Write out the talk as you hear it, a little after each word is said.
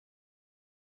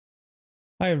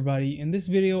Hi everybody, in this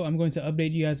video I'm going to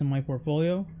update you guys on my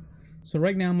portfolio. So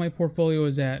right now my portfolio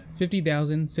is at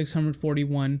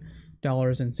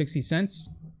 $50,641.60.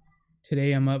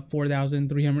 Today I'm up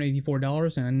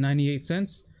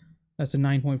 $4,384.98. That's a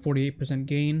 9.48%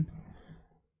 gain.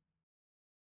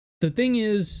 The thing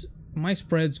is, my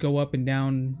spreads go up and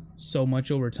down so much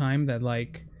over time that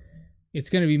it's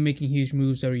going to be making huge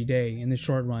moves every day in the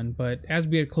short run, but as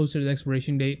we get closer to the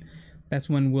expiration date, that's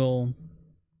when we'll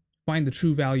find the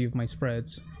true value of my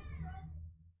spreads.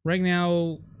 Right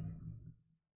now,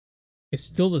 it's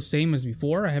still the same as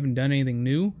before. I haven't done anything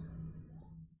new.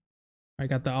 I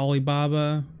got the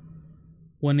Alibaba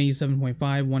 187.5,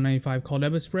 195 call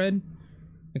debit spread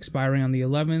expiring on the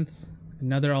 11th.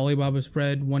 Another Alibaba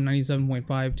spread 197.5,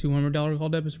 $200 call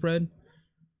debit spread.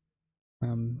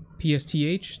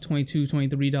 PSTH $22,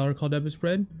 $23 call debit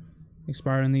spread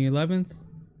expiring on the 11th.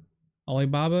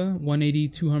 Alibaba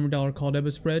 $180, $200 call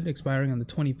debit spread expiring on the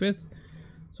 25th.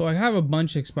 So I have a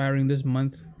bunch expiring this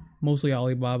month, mostly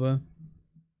Alibaba,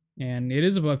 and it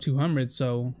is above 200,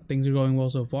 so things are going well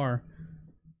so far.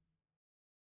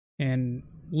 And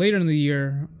later in the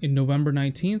year, in November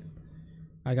 19th,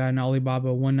 I got an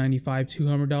Alibaba 195,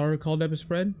 $200 call debit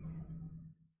spread.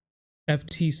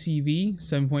 FTCV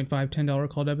 $7.5, $10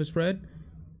 call debit spread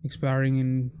expiring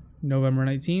in November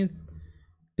 19th.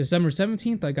 December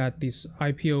 17th, I got this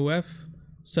IPOF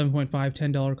 $7.5,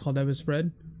 $10 call debit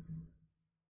spread.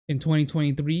 In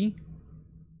 2023,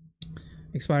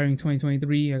 expiring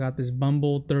 2023, I got this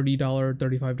Bumble $30,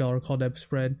 $35 call debit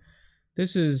spread.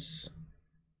 This is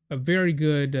a very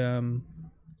good,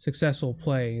 successful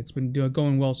play. It's been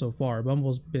going well so far.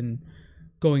 Bumble's been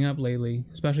going up lately,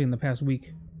 especially in the past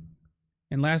week.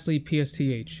 And lastly,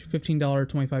 PSTH $15,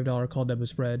 $25 call debit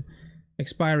spread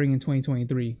expiring in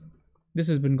 2023. This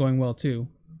has been going well too.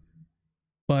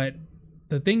 But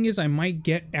the thing is, I might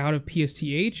get out of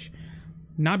PSTH,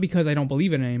 not because I don't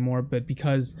believe in it anymore, but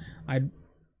because I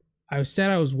said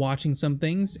I was watching some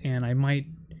things and I might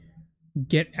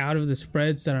get out of the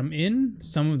spreads that I'm in,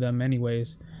 some of them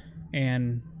anyways,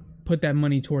 and put that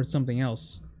money towards something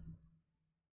else.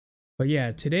 But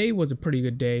yeah, today was a pretty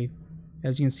good day.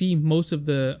 As you can see, most of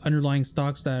the underlying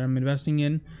stocks that I'm investing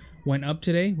in went up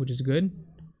today, which is good.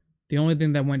 The only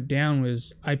thing that went down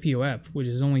was IPOF, which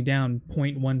is only down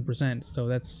 0.1%, so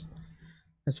that's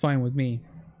fine with me.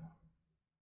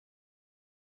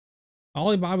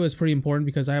 Alibaba is pretty important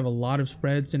because I have a lot of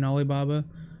spreads in Alibaba,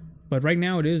 but right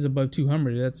now it is above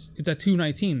 200. It's at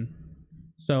 219,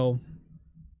 so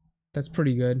that's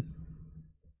pretty good.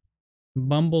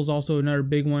 Bumble's also another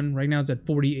big one. Right now it's at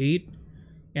 48,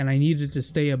 and I needed to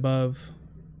stay above,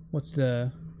 what's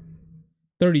the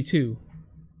 32.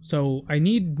 So I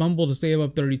need Bumble to stay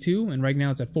above 32, and right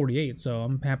now it's at 48, so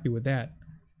I'm happy with that.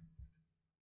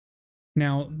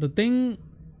 Now, the thing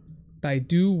that I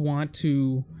do want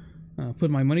to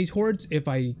put my money towards, if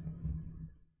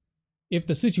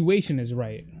the situation is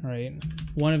right?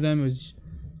 One of them is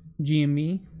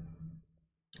GME.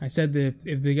 I said that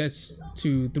if they get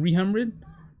to 300,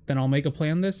 then I'll make a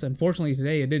play on this. Unfortunately,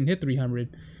 today it didn't hit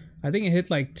 300. I think it hit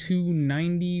like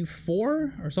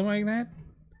 294 or something like that.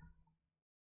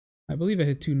 I believe it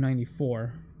hit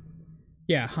 294.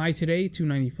 Yeah, high today,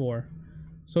 294.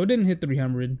 So it didn't hit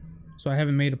 300, so I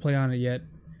haven't made a play on it yet.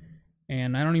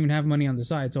 And I don't even have money on the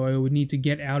side, so I would need to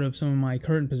get out of some of my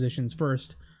current positions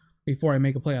first before I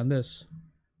make a play on this.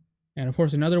 And of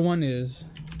course, another one is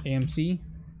AMC,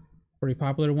 pretty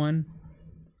popular one.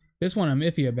 This one I'm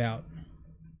iffy about.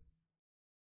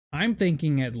 I'm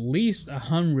thinking at least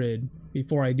 100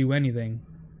 before I do anything.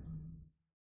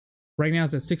 Right now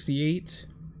it's at 68.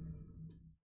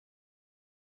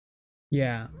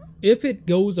 Yeah, if it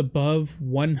goes above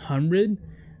 100,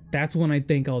 that's when I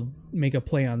think I'll make a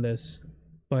play on this.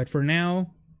 But for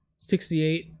now,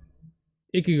 68,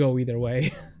 it could go either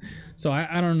way. So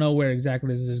I don't know where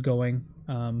exactly this is going.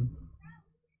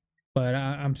 But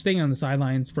I'm staying on the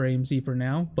sidelines for AMC for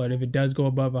now. But if it does go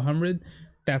above 100,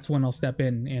 that's when I'll step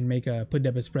in and make a put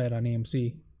debit spread on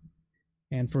AMC.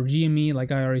 And for GME,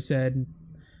 like I already said,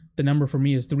 the number for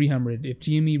me is 300. If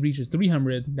GME reaches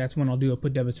 300, that's when I'll do a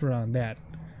put debit spread on that.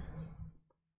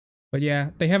 But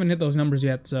yeah, they haven't hit those numbers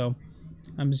yet, so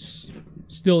I'm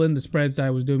still in the spreads that I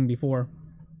was doing before,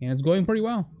 and it's going pretty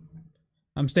well.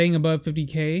 I'm staying above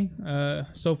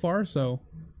 50K so far, so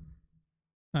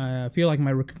I feel like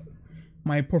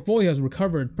my portfolio has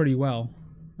recovered pretty well.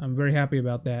 I'm very happy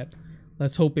about that.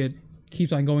 Let's hope it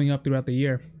keeps on going up throughout the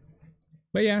year.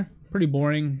 But yeah, pretty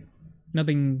boring.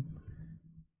 Nothing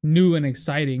new and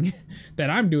exciting that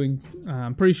I'm doing.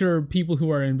 I'm pretty sure people who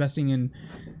are investing in,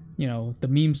 the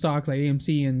meme stocks like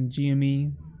AMC and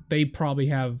GME, they probably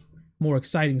have more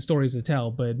exciting stories to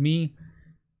tell. But me,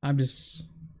 I'm just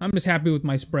happy with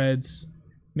my spreads,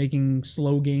 making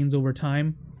slow gains over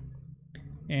time.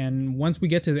 And once we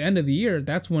get to the end of the year,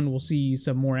 that's when we'll see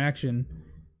some more action.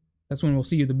 That's when we'll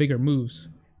see the bigger moves,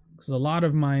 because a lot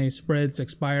of my spreads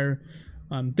expire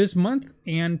this month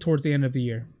and towards the end of the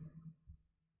year.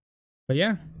 But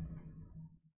yeah,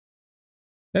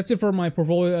 that's it for my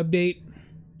portfolio update.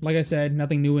 Like I said,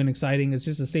 nothing new and exciting. It's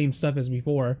just the same stuff as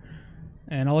before.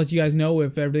 And I'll let you guys know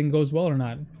if everything goes well or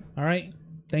not. All right.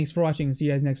 Thanks for watching. See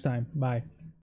you guys next time. Bye.